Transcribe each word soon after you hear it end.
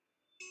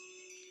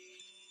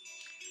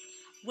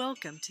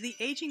Welcome to the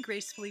Aging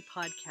Gracefully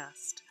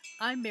podcast.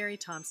 I'm Mary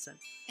Thompson.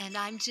 And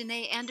I'm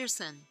Janae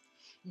Anderson.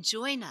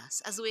 Join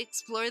us as we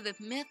explore the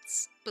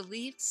myths,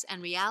 beliefs,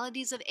 and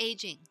realities of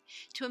aging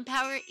to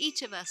empower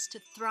each of us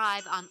to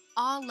thrive on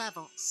all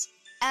levels,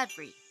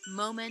 every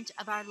moment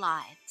of our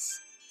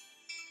lives.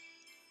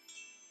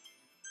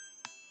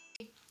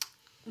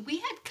 We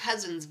had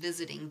cousins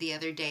visiting the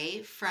other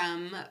day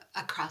from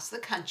across the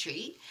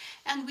country,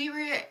 and we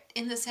were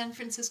in the San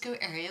Francisco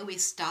area. We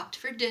stopped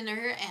for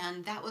dinner,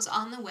 and that was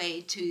on the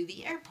way to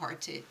the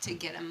airport to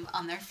get them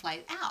on their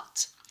flight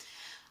out.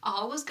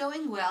 All was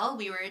going well.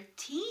 We were a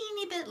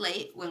teeny bit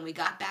late when we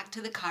got back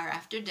to the car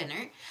after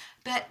dinner,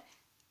 but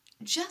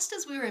just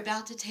as we were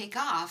about to take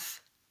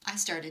off, I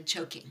started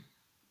choking.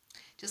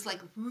 Just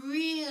like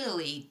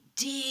really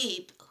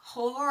deep,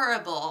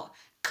 horrible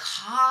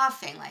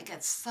coughing, like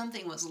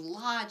something was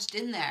lodged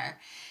in there.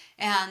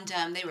 And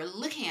they were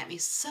looking at me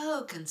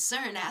so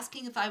concerned,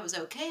 asking if I was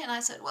okay. And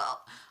I said,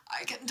 well,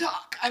 I can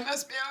talk. I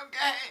must be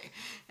okay.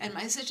 And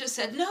my sister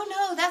said, no,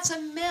 that's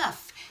a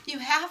myth. You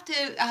have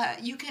to,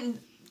 you can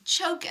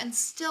choke and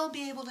still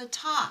be able to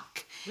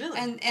talk. Really?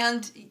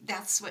 And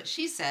that's what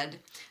she said.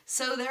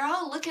 So they're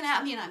all looking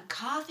at me and I'm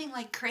coughing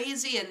like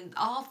crazy, and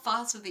all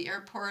thoughts of the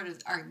airport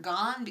are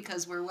gone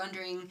because we're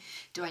wondering,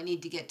 do I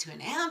need to get to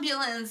an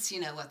ambulance?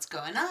 What's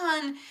going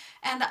on?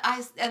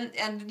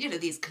 And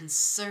these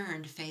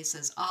concerned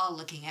faces all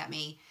looking at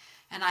me.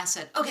 And I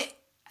said, okay.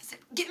 I said,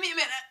 give me a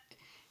minute.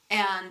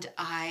 And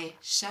I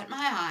shut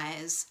my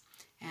eyes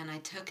and I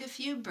took a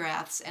few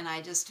breaths and I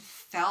just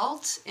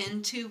felt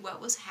into what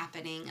was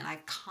happening and I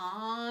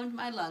calmed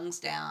my lungs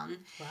down.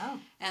 Wow.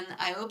 And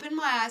I opened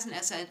my eyes and I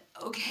said,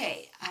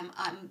 okay,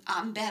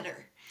 I'm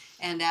better.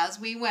 And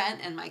as we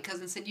went, and my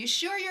cousin said, you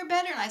sure you're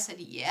better? And I said,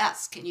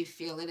 yes. Can you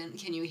feel it and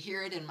can you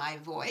hear it in my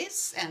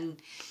voice? And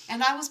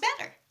I was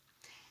better.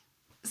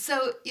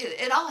 So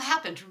it all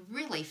happened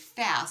really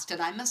fast,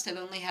 and I must have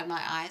only had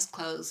my eyes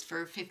closed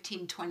for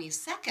 15, 20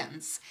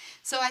 seconds.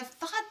 So I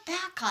thought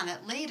back on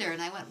it later,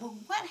 and I went, well,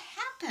 what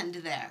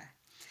happened there?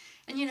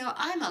 And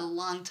I'm a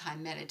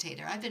long-time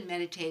meditator. I've been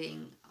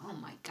meditating, oh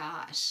my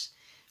gosh,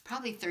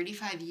 probably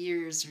 35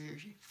 years or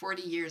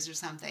 40 years or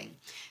something.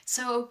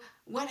 So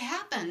what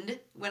happened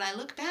when I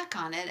look back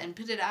on it and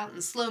put it out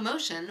in slow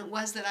motion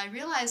was that I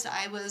realized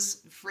I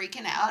was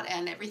freaking out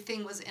and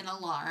everything was in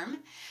alarm.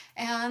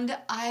 And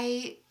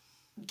I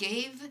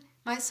gave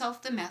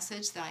myself the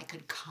message that I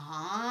could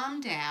calm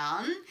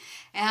down,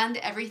 and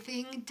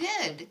everything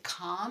did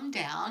calm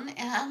down,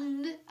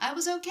 and I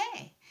was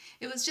okay.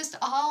 It was just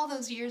all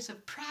those years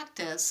of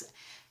practice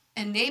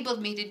enabled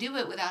me to do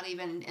it without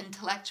even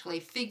intellectually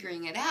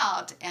figuring it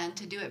out, and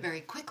to do it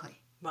very quickly.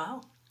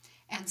 Wow.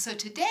 And so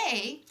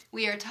today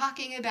we are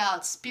talking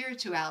about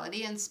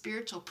spirituality and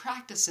spiritual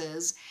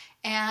practices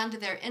and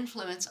their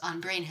influence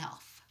on brain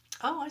health.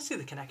 Oh, I see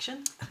the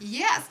connection.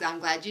 Yes, I'm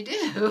glad you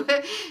do.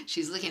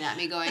 She's looking at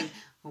me going,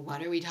 well, why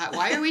are we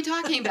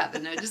talking about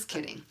that? No, just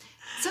kidding.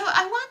 So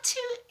I want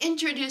to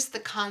introduce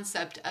the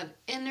concept of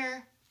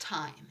inner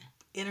time.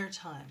 Inner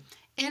time.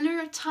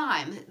 Inner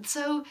time.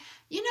 So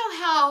you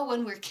know how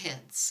when we're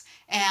kids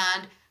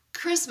and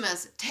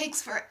Christmas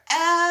takes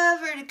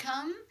forever to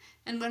come,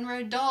 and when we're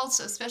adults,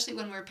 especially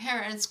when we're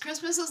parents,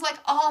 Christmas is like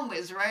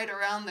always right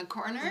around the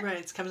corner. Right,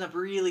 it's coming up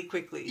really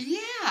quickly.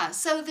 Yeah,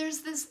 so there's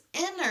this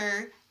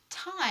inner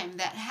time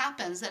that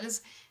happens that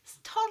is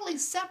totally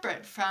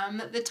separate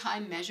from the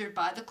time measured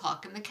by the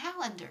clock and the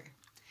calendar.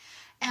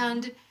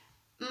 And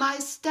my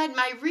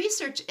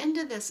research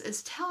into this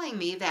is telling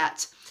me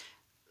that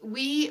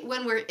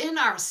when we're in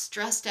our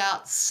stressed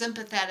out,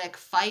 sympathetic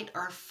fight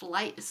or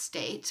flight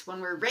state,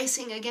 when we're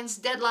racing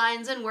against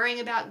deadlines and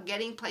worrying about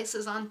getting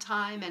places on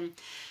time and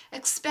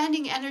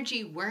expending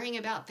energy worrying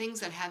about things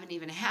that haven't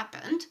even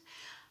happened,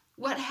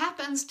 what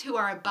happens to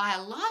our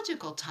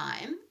biological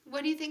time?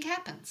 What do you think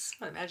happens?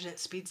 I imagine it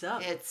speeds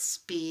up. It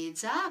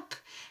speeds up.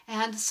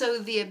 And so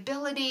the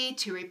ability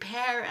to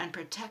repair and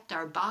protect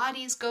our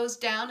bodies goes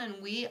down,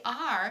 and we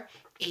are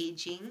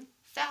aging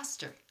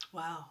faster.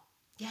 Wow.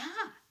 Yeah.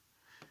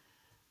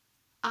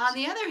 On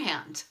the other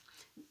hand,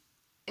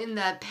 in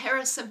the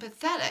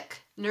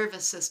parasympathetic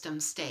nervous system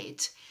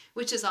state,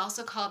 which is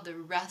also called the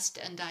rest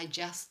and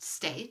digest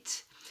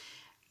state,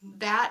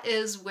 that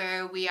is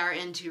where we are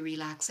into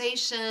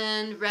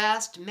relaxation,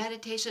 rest,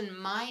 meditation,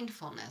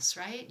 mindfulness,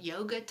 right?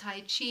 Yoga,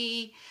 Tai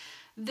Chi.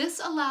 This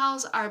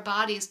allows our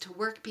bodies to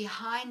work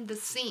behind the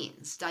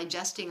scenes,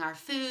 digesting our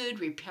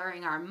food,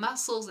 repairing our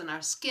muscles and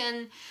our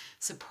skin,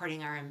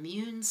 supporting our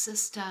immune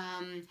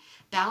system,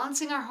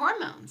 balancing our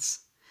hormones.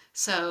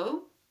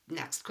 So,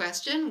 next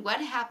question, what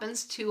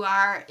happens to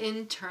our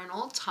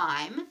internal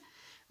time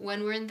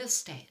when we're in this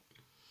state?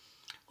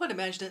 Well, I'd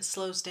imagine it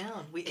slows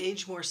down. We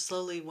age more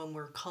slowly when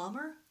we're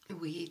calmer.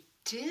 We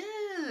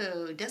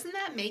do. Doesn't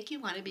that make you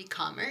want to be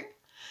calmer?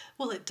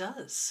 Well, it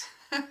does.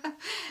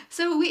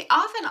 So we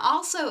often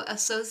also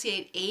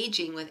associate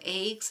aging with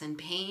aches and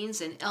pains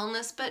and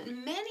illness, but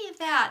many of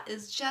that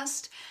is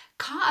just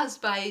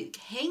caused by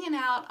hanging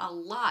out a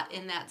lot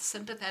in that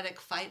sympathetic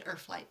fight or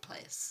flight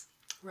place.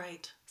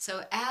 Right.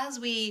 So as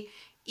we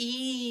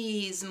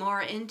ease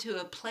more into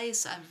a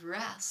place of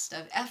rest,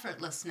 of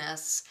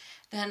effortlessness,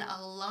 then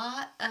a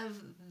lot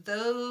of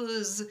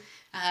those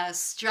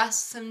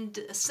stress and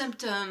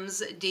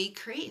symptoms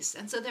decrease.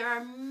 And so there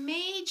are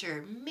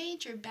major,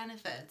 major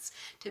benefits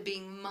to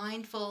being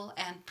mindful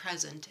and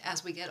present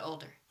as we get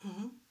older.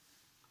 Mm-hmm.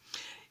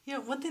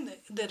 One thing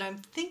that I'm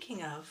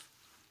thinking of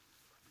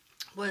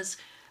was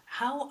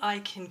how I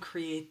can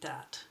create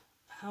that.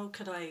 How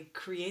could I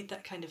create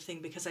that kind of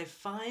thing? Because I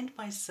find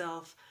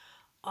myself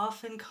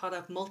often caught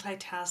up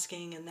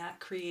multitasking, and that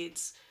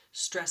creates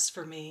stress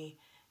for me.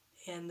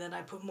 And then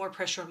I put more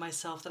pressure on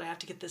myself that I have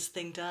to get this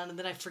thing done, and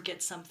then I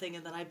forget something,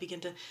 and then I begin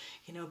to,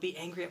 be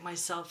angry at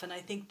myself. And I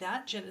think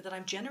that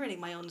I'm generating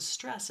my own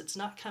stress. It's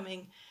not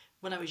coming.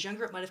 When I was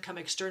younger, it might have come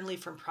externally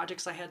from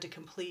projects I had to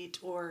complete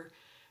or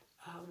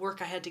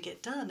work I had to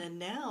get done. And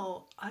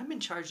now I'm in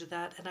charge of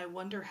that, and I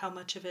wonder how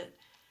much of it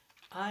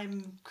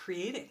I'm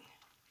creating.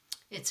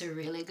 It's a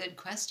really good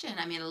question.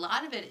 I mean, a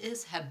lot of it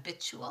is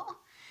habitual.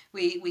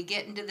 We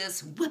get into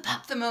this whip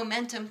up the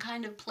momentum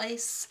kind of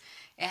place,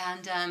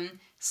 and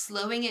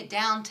slowing it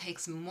down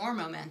takes more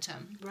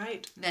momentum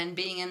Right. than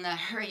being in the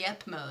hurry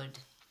up mode.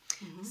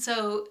 Mm-hmm.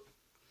 So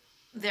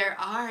there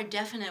are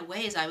definite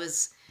ways. I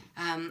was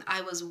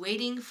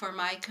waiting for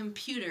my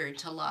computer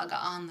to log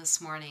on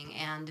this morning,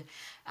 and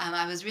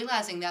I was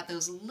realizing that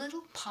those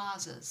little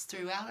pauses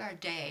throughout our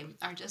day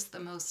are just the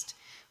most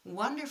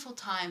wonderful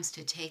times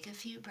to take a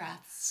few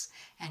breaths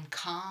and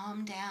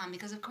calm down,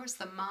 because of course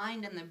the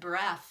mind and the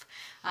breath,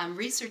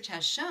 research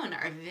has shown,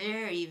 are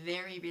very,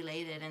 very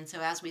related. And so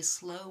as we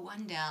slow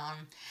one down,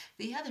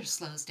 the other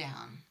slows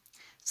down.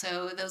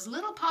 So those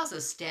little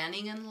pauses,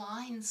 standing in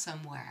line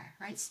somewhere,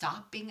 right?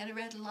 Stopping at a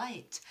red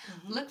light.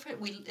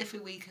 Mm-hmm. If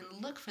we can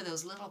look for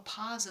those little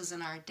pauses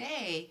in our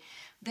day,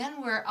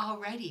 then we're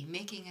already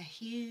making a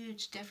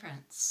huge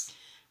difference.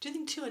 Do you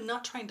think too, and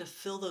not trying to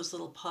fill those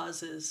little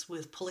pauses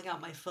with pulling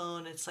out my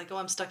phone? It's like, oh,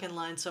 I'm stuck in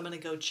line, so I'm going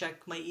to go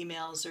check my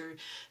emails or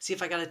see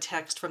if I got a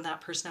text from that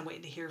person I'm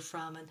waiting to hear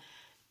from, and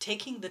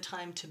taking the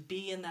time to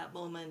be in that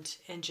moment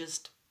and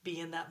just be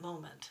in that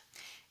moment.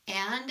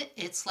 And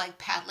it's like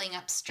paddling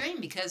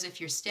upstream, because if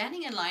you're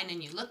standing in line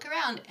and you look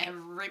around,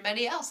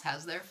 everybody else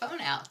has their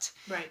phone out.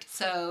 Right.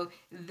 So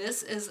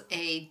this is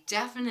a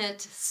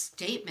definite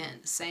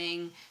statement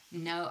saying,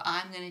 no,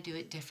 I'm going to do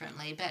it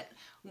differently. But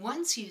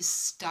once you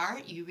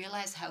start, you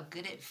realize how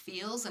good it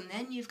feels, and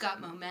then you've got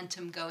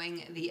momentum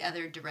going the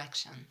other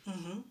direction.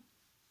 Mm-hmm.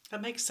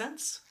 That makes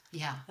sense.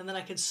 Yeah. And then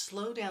I can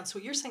slow down. So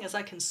what you're saying is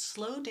I can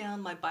slow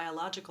down my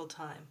biological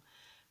time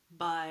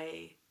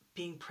by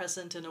being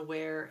present and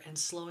aware and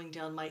slowing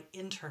down my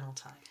internal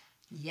time.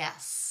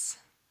 Yes.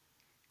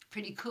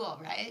 Pretty cool,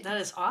 right? That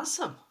is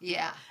awesome.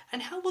 Yeah.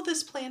 And how will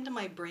this play into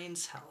my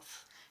brain's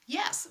health?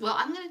 Yes. Well,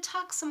 I'm going to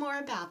talk some more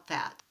about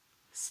that.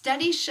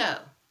 Studies show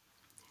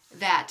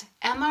that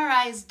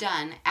MRIs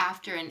done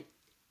after an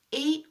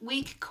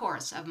 8-week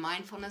course of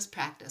mindfulness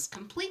practice,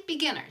 complete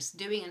beginners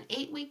doing an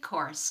 8-week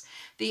course,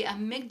 the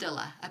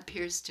amygdala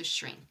appears to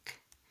shrink.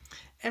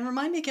 And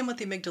remind me again what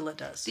the amygdala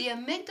does. The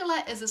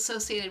amygdala is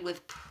associated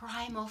with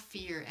primal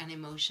fear and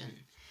emotion.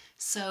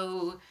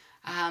 So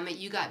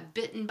you got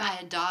bitten by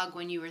a dog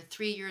when you were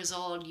 3 years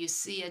old. You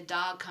see a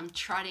dog come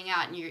trotting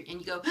out, and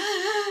you go,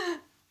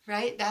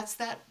 right? That's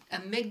that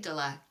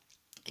amygdala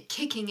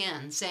kicking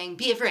in, saying,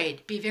 "Be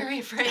afraid, be very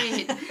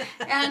afraid,"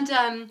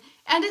 and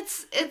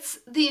it's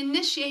the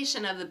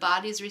initiation of the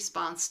body's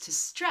response to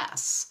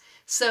stress.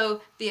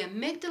 So the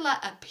amygdala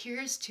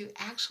appears to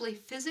actually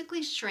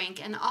physically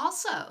shrink, and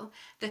also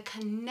the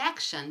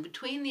connection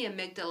between the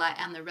amygdala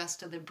and the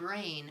rest of the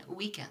brain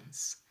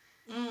weakens.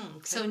 Okay.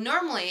 So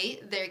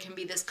normally there can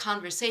be this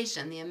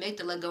conversation, the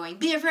amygdala going,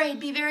 "Be afraid,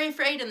 be very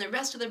afraid," and the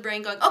rest of the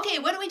brain going, "Okay,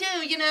 what do we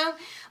do?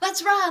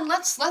 Let's run,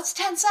 let's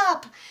tense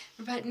up."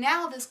 But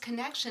now this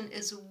connection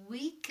is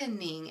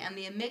weakening, and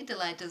the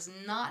amygdala does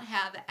not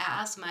have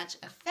as much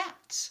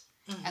effect,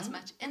 as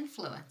much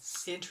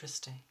influence.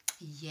 Interesting.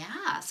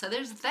 Yeah, so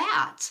there's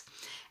that.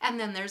 And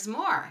then there's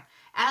more.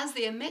 As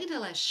the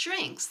amygdala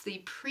shrinks,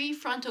 the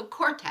prefrontal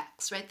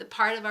cortex, right, the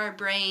part of our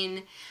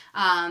brain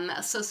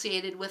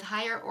associated with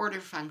higher order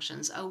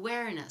functions,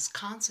 awareness,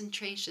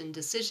 concentration,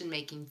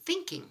 decision-making,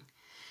 thinking,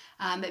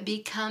 it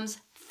becomes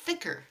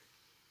thicker.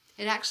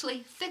 It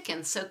actually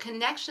thickens. So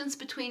connections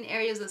between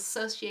areas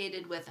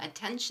associated with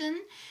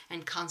attention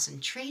and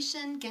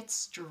concentration get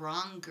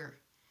stronger.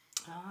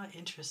 Ah,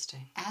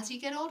 interesting. As you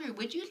get older,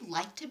 would you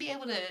like to be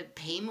able to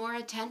pay more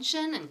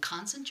attention and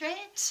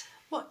concentrate?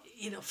 Well,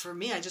 for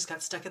me, I just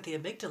got stuck at the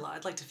amygdala.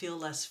 I'd like to feel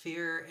less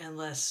fear and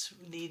less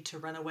need to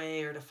run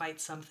away or to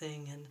fight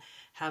something and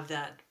have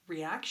that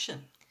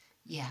reaction.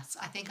 Yes,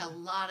 I think a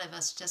lot of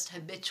us just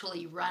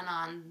habitually run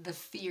on the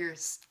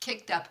fears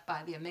kicked up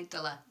by the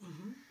amygdala.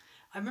 Mm-hmm.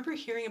 I remember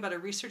hearing about a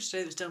research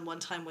study that was done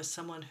one time with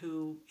someone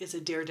who is a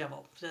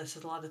daredevil. Does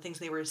a lot of things.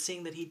 They were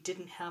seeing that he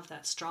didn't have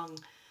that strong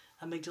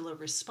amygdala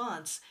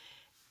response,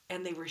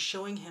 and they were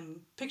showing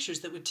him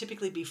pictures that would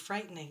typically be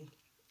frightening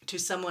to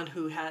someone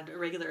who had a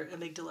regular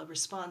amygdala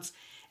response,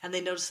 And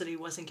they noticed that he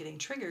wasn't getting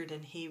triggered,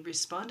 and he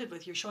responded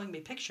with, "You're showing me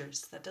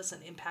pictures. That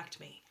doesn't impact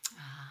me."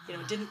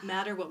 It didn't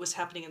matter what was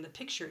happening in the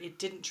picture. It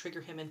didn't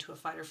trigger him into a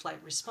fight or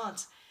flight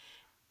response.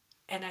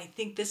 And I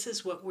think this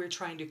is what we're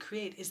trying to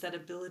create, is that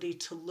ability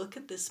to look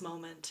at this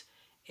moment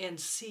and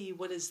see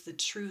what is the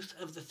truth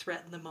of the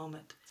threat in the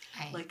moment.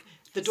 Like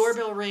the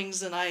doorbell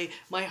rings and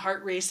my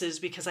heart races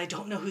because I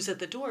don't know who's at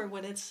the door,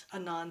 when it's a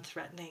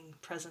non-threatening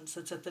presence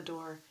that's at the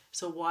door.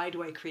 So why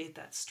do I create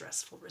that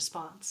stressful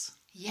response?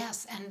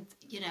 Yes, and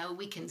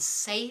we can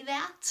say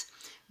that,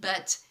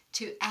 but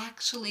to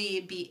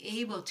actually be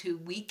able to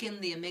weaken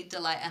the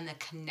amygdala and the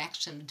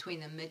connection between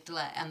the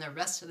amygdala and the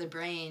rest of the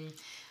brain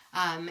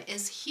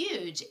is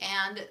huge.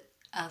 And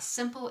a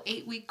simple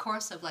 8-week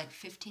course of like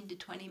 15 to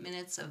 20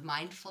 minutes of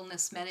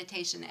mindfulness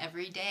meditation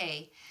every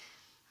day,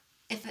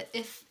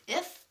 if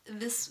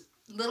this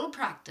little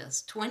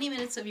practice, 20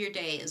 minutes of your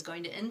day, is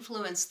going to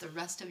influence the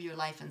rest of your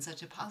life in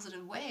such a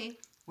positive way,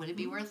 would it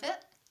be worth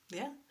it?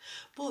 Yeah.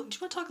 Well, do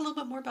you want to talk a little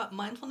bit more about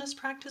mindfulness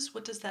practice?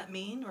 What does that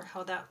mean, or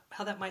how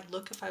that might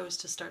look if I was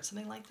to start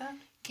something like that?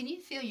 Can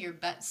you feel your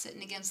butt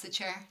sitting against the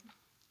chair?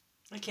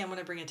 I can when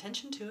I bring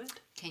attention to it.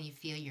 Can you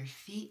feel your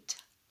feet?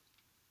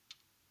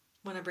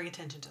 When I bring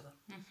attention to them.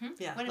 Mm-hmm.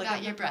 Yeah. What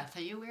about your breath?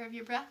 Are you aware of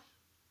your breath?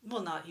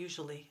 Well, not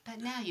usually.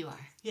 But now you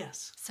are.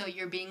 Yes. So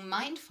you're being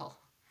mindful.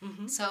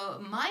 Mm-hmm. So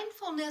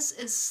mindfulness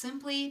is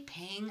simply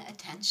paying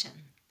attention.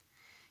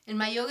 In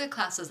my yoga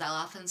classes, I'll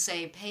often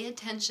say, pay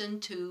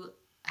attention to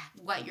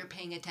what you're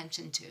paying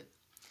attention to.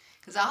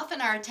 Because often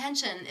our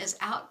attention is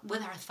out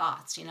with our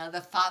thoughts.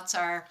 The thoughts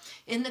are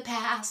in the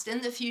past,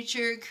 in the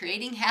future,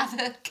 creating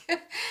havoc,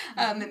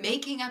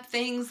 making up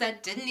things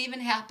that didn't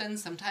even happen,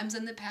 sometimes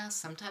in the past,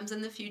 sometimes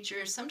in the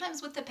future.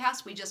 Sometimes with the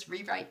past, we just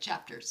rewrite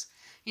chapters.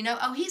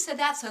 Oh, he said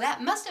that, so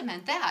that must have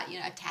meant that,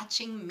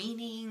 attaching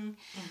meaning.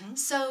 Mm-hmm.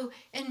 So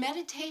in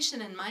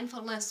meditation and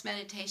mindfulness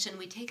meditation,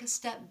 we take a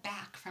step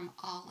back from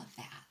all of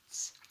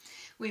that.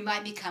 We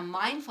might become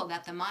mindful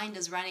that the mind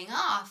is running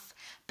off,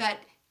 but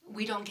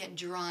we don't get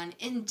drawn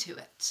into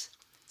it.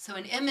 So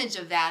an image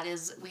of that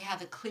is we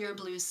have a clear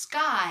blue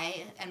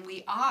sky, and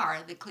we are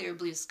the clear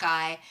blue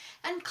sky,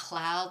 and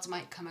clouds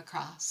might come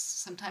across.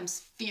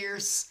 Sometimes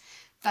fierce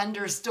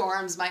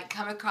thunderstorms might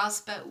come across,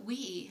 but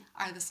we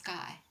are the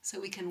sky. So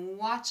we can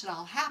watch it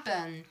all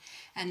happen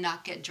and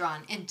not get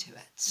drawn into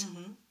it.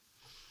 Mm-hmm.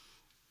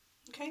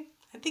 Okay.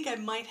 I think I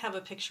might have a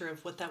picture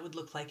of what that would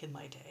look like in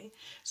my day.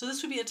 So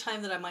this would be a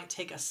time that I might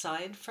take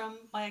aside from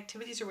my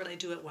activities, or would I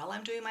do it while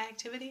I'm doing my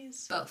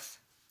activities? Both.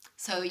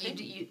 So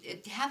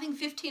Okay. having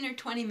 15 or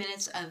 20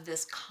 minutes of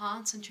this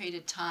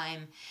concentrated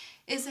time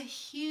is a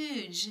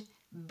huge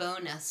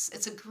bonus.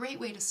 It's a great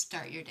way to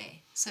start your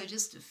day. So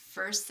just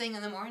first thing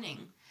in the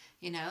morning,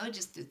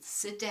 just to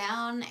sit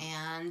down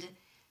and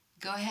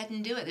go ahead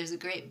and do it. There's a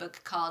great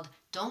book called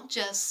Don't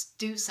Just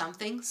Do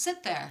Something,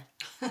 Sit There.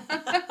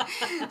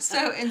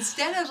 So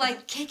instead of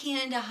like kicking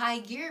into high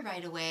gear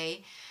right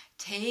away,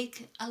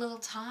 take a little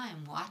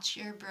time, watch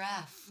your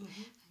breath,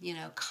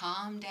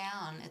 calm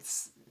down.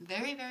 It's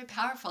very, very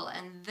powerful.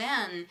 And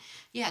then,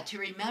 to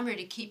remember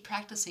to keep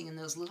practicing in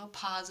those little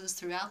pauses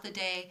throughout the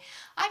day.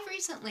 I've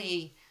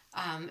recently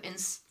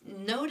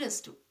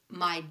noticed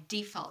my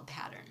default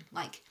pattern.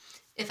 Like,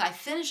 if I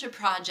finish a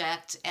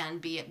project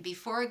and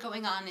before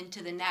going on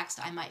into the next,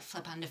 I might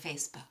flip onto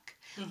Facebook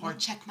or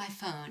check my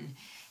phone.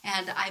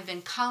 And I've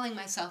been calling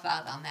myself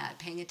out on that,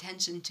 paying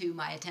attention to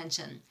my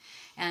attention,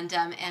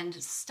 and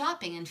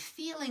stopping and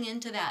feeling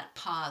into that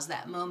pause,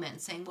 that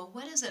moment, saying, well,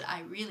 what is it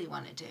I really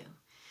want to do?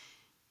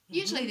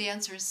 Usually the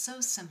answer is so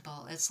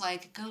simple. It's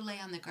like, go lay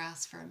on the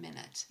grass for a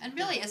minute. And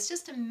really, it's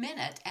just a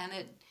minute, and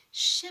it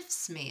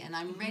shifts me, and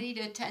I'm ready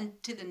to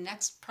attend to the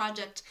next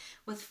project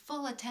with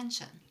full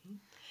attention.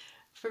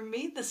 For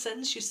me, the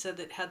sentence you said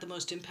that had the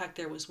most impact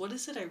there was, what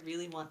is it I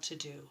really want to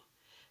do?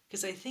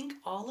 Because I think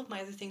all of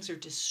my other things are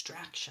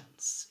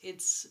distractions.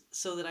 It's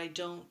so that I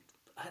don't,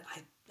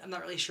 I'm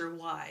not really sure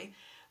why,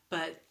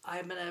 but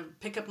I'm going to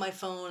pick up my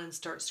phone and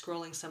start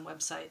scrolling some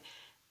website.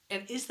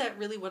 And is that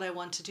really what I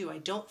want to do? I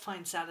don't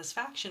find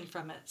satisfaction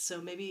from it. So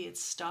maybe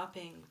it's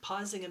stopping,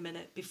 pausing a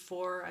minute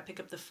before I pick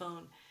up the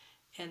phone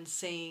and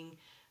saying,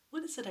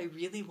 what is it I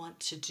really want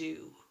to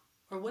do?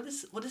 Or what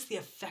is the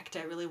effect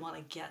I really want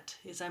to get?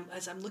 As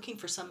I'm looking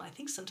for some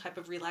type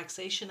of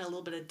relaxation, a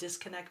little bit of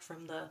disconnect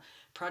from the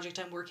project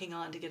I'm working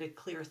on to get a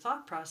clear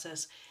thought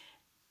process.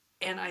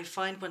 And I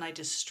find when I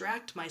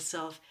distract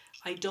myself,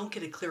 I don't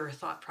get a clearer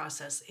thought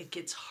process. It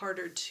gets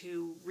harder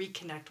to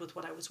reconnect with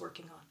what I was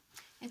working on.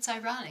 It's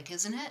ironic,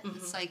 isn't it? Mm-hmm.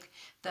 It's like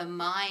the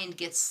mind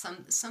gets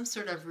some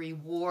sort of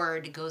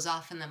reward goes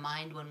off in the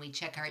mind when we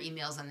check our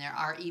emails, and there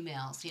are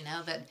emails,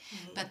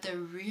 but the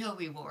real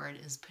reward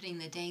is putting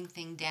the dang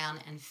thing down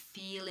and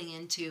feeling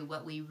into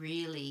what we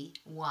really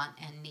want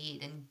and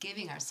need and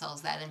giving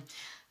ourselves that. And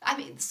I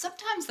mean,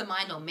 sometimes the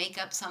mind will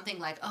make up something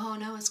like, oh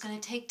no, it's going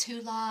to take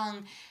too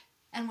long.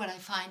 And what I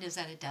find is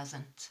that it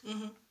doesn't.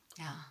 Mm-hmm.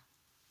 Yeah.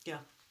 Yeah.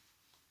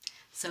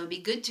 So be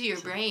good to your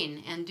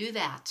brain and do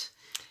that.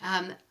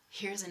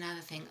 Here's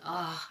another thing.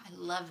 Oh, I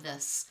love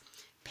this.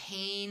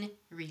 Pain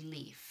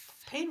relief.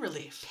 Pain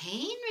relief.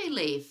 Pain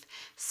relief.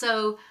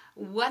 So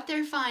what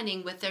they're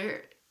finding with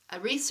their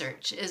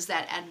research is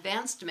that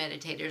advanced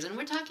meditators, and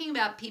we're talking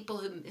about people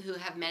who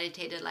have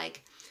meditated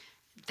like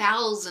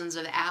thousands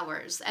of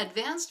hours,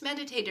 advanced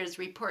meditators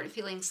report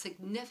feeling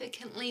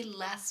significantly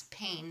less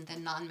pain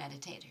than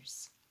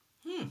non-meditators.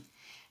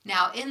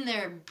 Now, in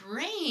their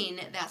brain,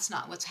 that's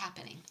not what's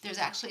happening. There's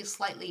actually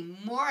slightly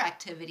more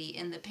activity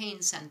in the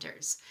pain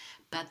centers,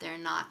 but they're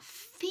not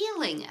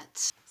feeling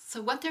it.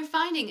 So what they're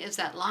finding is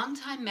that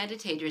long-time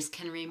meditators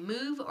can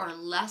remove or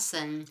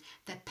lessen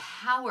the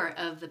power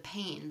of the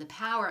pain, the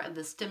power of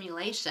the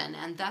stimulation,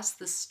 and thus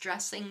the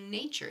stressing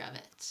nature of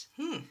it.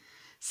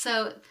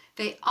 So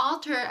they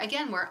alter,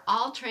 again, we're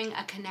altering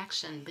a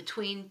connection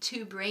between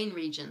two brain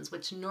regions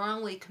which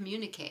normally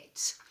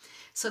communicate.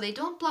 So they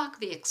don't block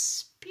the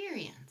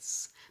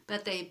experience,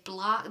 but they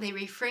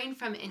refrain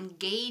from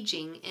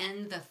engaging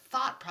in the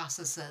thought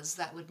processes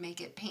that would make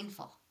it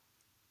painful.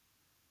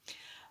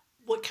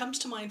 What comes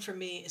to mind for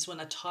me is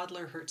when a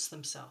toddler hurts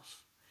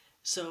themselves.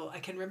 So I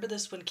can remember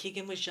this when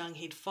Keegan was young.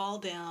 He'd fall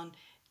down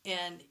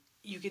and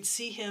you could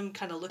see him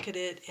kind of look at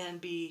it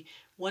and be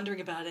wondering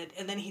about it.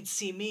 And then he'd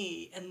see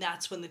me, and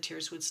that's when the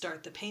tears would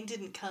start. The pain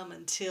didn't come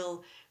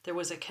until there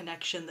was a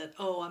connection that,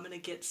 oh, I'm going to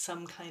get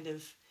some kind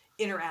of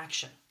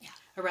interaction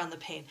around the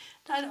pain.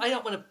 I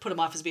don't want to put him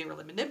off as being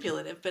really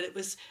manipulative, but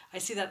I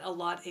see that a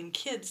lot in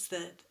kids,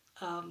 that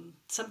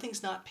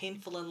something's not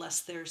painful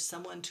unless there's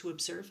someone to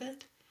observe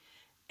it.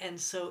 And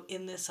so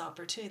in this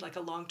opportunity, like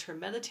a long-term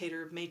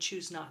meditator may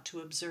choose not to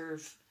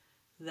observe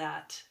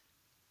that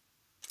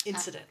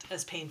incident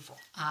as painful.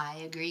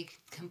 I agree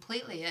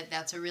completely.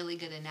 That's a really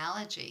good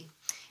analogy.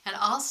 And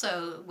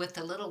also with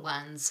the little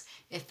ones,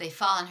 if they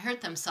fall and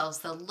hurt themselves,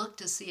 they'll look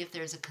to see if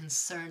there's a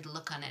concerned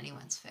look on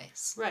anyone's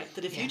face. Right.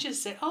 That if you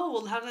just say, oh,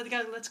 well, how did I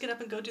go? Let's get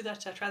up and go do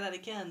that, try that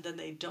again, then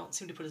they don't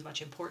seem to put as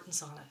much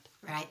importance on it.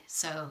 Right.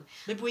 So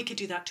maybe we could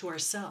do that to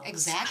ourselves.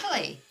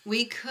 Exactly.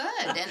 We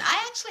could. And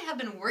I actually have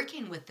been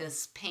working with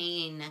this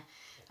pain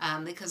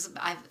because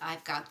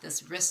I've got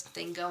this wrist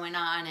thing going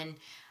on,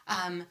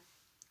 and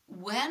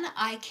when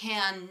I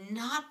can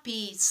not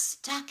be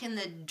stuck in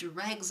the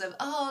dregs of,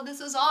 oh, this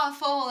is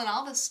awful, and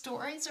all the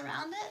stories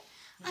around it,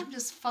 I'm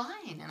just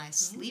fine, and I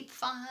sleep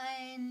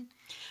fine.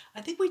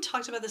 I think we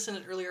talked about this in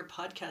an earlier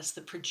podcast,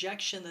 the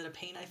projection that a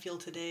pain I feel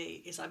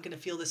today is I'm going to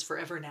feel this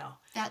forever now.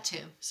 That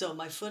too. So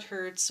my foot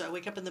hurts, so I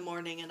wake up in the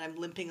morning and I'm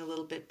limping a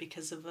little bit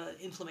because of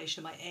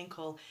inflammation in my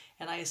ankle,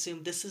 and I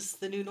assume this is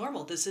the new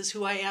normal. This is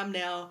who I am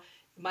now.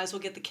 Might as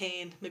well get the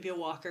cane, maybe a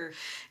walker.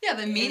 Yeah,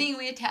 the meaning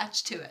we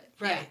attach to it.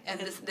 Right. Yeah,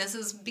 and this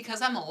is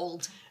because I'm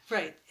old.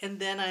 Right. And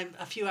then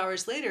a few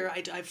hours later,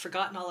 I've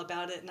forgotten all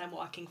about it and I'm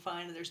walking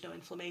fine and there's no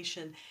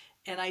inflammation.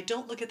 And I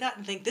don't look at that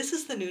and think, this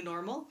is the new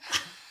normal,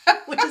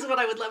 which is what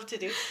I would love to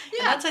do. Yeah.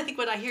 And that's, I think,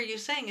 what I hear you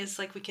saying is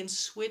like we can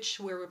switch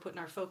where we're putting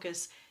our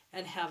focus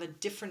and have a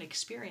different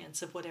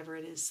experience of whatever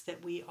it is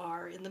that we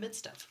are in the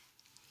midst of.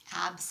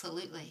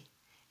 Absolutely.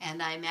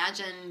 And I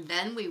imagine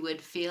then we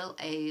would feel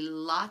a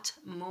lot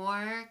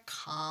more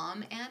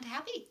calm and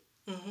happy.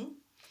 Mm-hmm.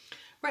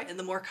 Right. And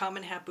the more calm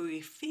and happy we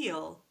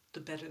feel, the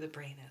better the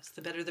brain is.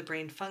 The better the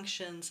brain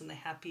functions and the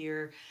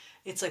happier.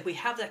 It's like we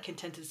have that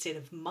contented state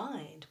of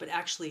mind, but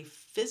actually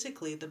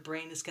physically the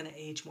brain is going to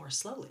age more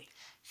slowly.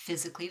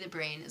 Physically, the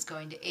brain is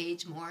going to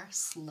age more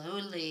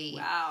slowly.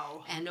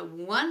 Wow. And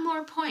one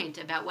more point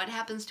about what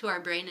happens to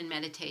our brain in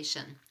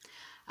meditation.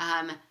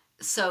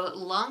 So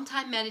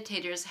longtime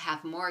meditators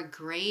have more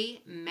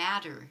gray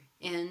matter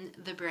in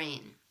the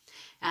brain.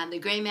 And the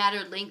gray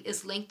matter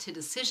is linked to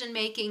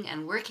decision-making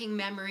and working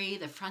memory,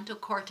 the frontal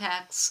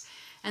cortex.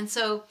 And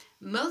so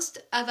most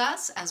of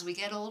us, as we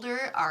get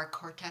older, our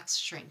cortex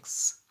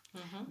shrinks.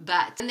 Mm-hmm.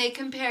 But when they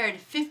compared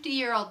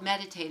 50-year-old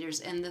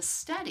meditators in this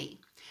study,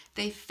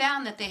 they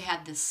found that they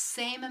had the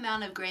same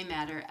amount of gray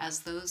matter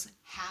as those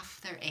half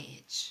their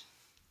age.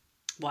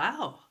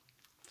 Wow.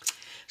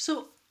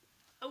 So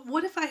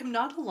what if I am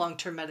not a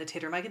long-term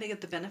meditator? Am I going to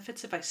get the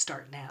benefits if I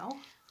start now?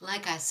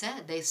 Like I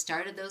said, they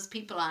started those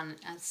people on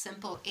a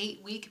simple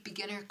 8-week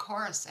beginner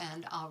course,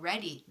 and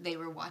already they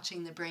were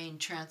watching the brain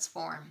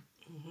transform.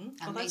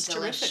 Mm-hmm. And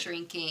amygdala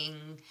shrinking,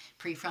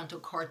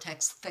 prefrontal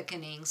cortex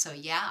thickening. So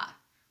yeah.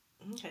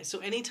 Okay, so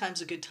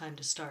anytime's a good time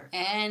to start.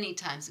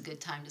 Anytime's a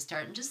good time to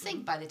start. And just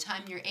think, by the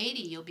time you're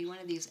 80, you'll be one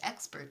of these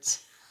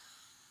experts.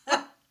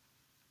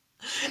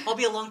 I'll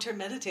be a long-term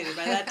meditator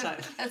by that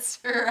time. That's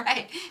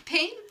right.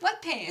 Pain?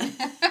 What pain?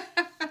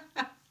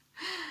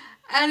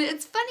 And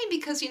it's funny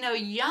because,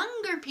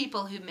 younger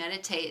people who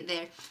meditate,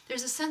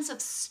 there's a sense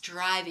of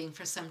striving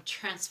for some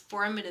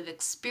transformative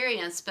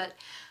experience. But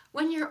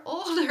when you're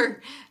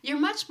older, you're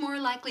much more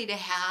likely to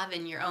have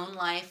in your own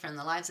life and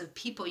the lives of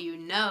people you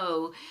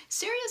know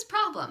serious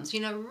problems,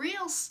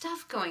 real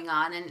stuff going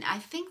on. And I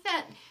think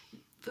that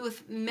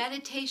with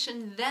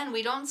meditation, then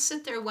we don't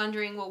sit there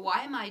wondering, well,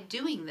 why am I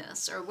doing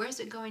this? Or where's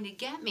it going to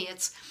get me?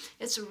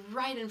 It's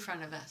right in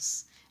front of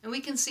us. And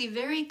we can see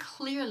very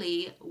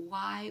clearly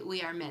why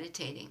we are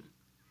meditating.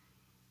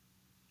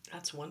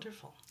 That's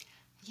wonderful.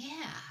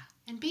 Yeah.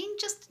 And being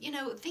just,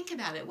 think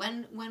about it.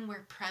 When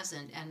we're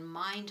present and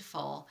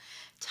mindful,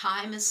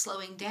 time is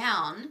slowing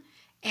down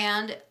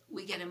and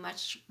we get a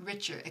much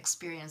richer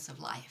experience of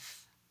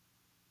life.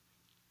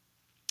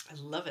 I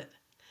love it.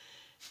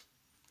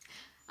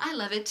 I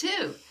love it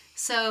too.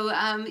 So,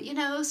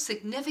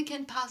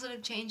 significant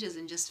positive changes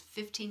in just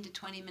 15 to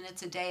 20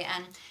 minutes a day.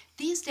 And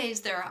these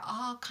days, there are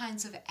all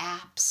kinds of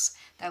apps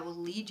that will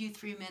lead you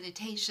through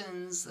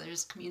meditations.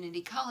 There's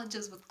community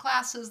colleges with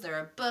classes. There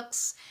are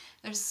books.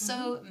 There's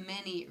so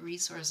many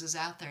resources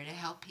out there to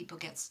help people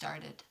get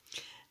started.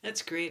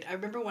 That's great. I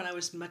remember when I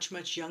was much,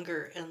 much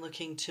younger and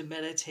looking to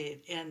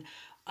meditate, and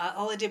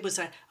all I did was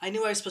I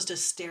knew I was supposed to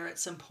stare at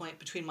some point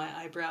between my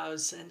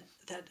eyebrows, and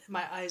that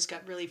my eyes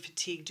got really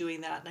fatigued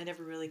doing that, and I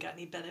never really got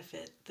any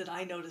benefit that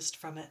I noticed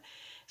from it.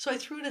 So I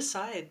threw it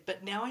aside,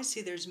 but now I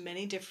see there's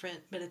many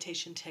different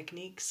meditation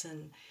techniques,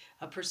 and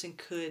a person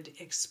could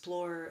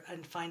explore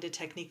and find a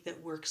technique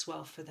that works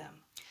well for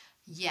them.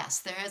 Yes,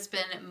 there has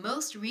been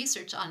most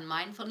research on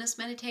mindfulness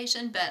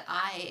meditation, but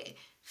I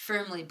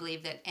firmly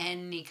believe that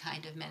any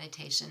kind of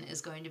meditation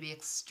is going to be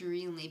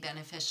extremely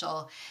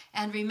beneficial.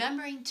 And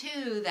remembering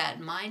too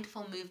that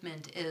mindful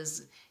movement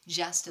is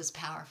just as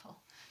powerful.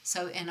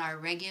 So in our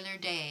regular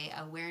day,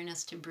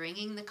 awareness to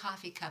bringing the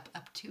coffee cup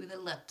up to the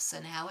lips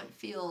and how it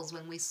feels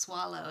when we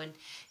swallow, and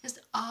just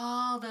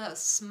all the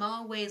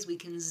small ways we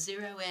can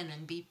zero in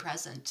and be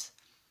present.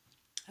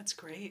 That's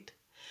great.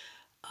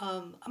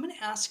 I'm going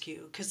to ask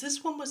you, because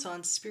this one was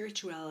on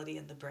spirituality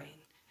in the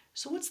brain.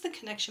 So, what's the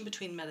connection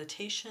between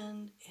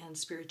meditation and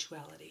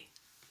spirituality?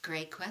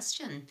 Great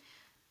question.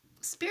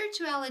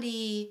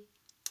 Spirituality,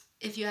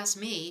 if you ask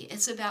me,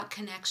 it's about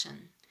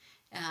connection.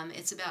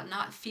 It's about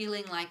not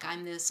feeling like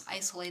I'm this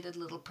isolated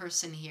little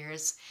person here.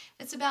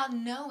 It's about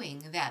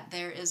knowing that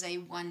there is a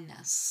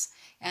oneness.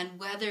 And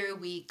whether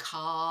we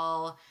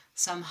call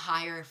some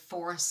higher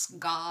force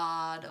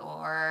God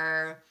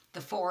or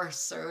the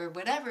force or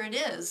whatever it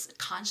is,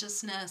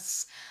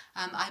 consciousness,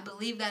 I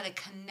believe that a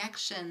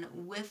connection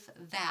with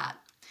that,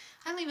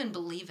 I don't even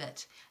believe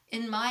it.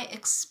 In my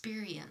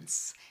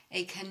experience,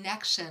 a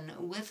connection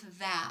with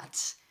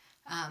that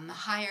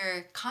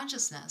higher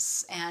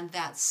consciousness and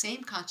that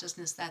same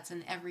consciousness that's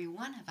in every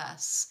one of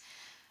us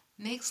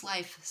makes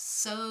life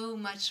so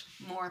much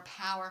more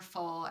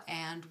powerful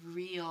and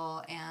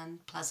real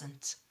and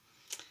pleasant.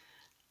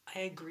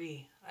 I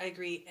agree.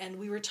 And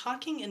we were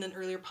talking in an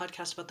earlier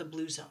podcast about the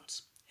blue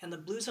zones. And the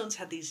blue zones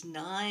had these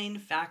 9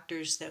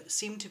 factors that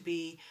seemed to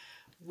be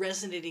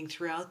resonating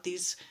throughout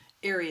these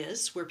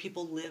areas where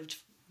people lived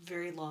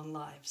very long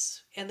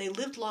lives. And they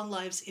lived long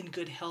lives in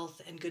good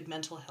health and good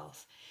mental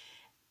health.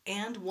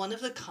 And one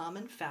of the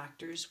common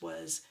factors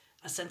was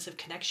a sense of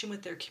connection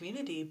with their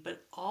community,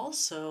 but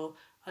also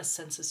a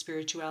sense of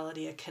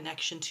spirituality, a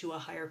connection to a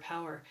higher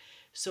power.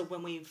 So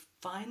when we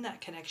find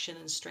that connection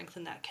and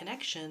strengthen that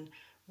connection,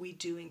 we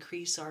do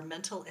increase our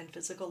mental and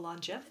physical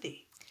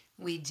longevity.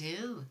 We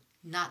do.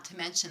 Not to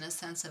mention a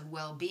sense of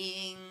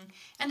well-being,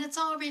 and it's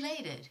all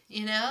related.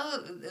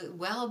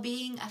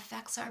 Well-being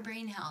affects our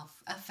brain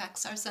health,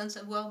 affects our sense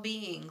of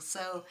well-being.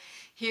 So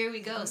here we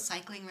go,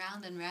 cycling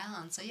round and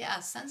round. So yeah,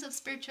 a sense of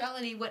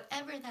spirituality,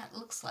 whatever that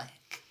looks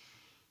like.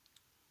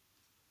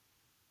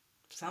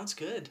 Sounds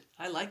good.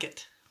 I like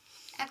it.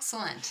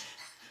 Excellent.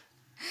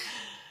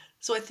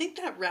 So I think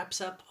that wraps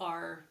up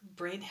our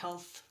brain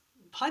health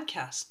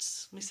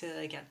podcasts. Let me say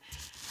that again.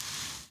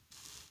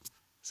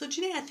 So,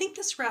 Janae, I think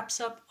this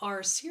wraps up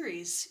our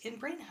series in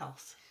brain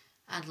health.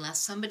 Unless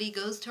somebody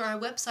goes to our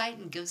website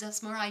and gives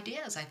us more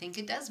ideas. I think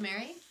it does,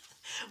 Mary.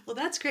 Well,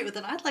 that's great. Well,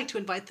 then I'd like to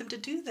invite them to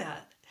do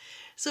that.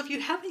 So if you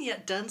haven't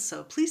yet done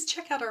so, please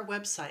check out our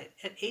website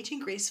at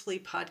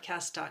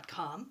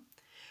aginggracefullypodcast.com.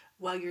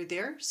 While you're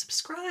there,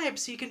 subscribe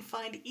so you can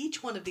find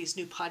each one of these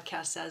new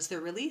podcasts as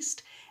they're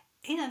released.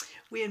 And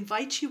we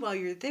invite you while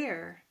you're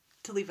there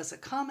to leave us a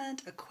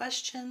comment, a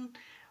question,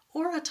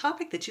 or a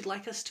topic that you'd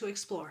like us to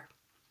explore.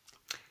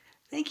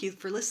 Thank you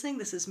for listening.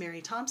 This is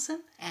Mary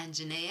Thompson and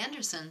Janae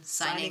Anderson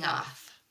signing off.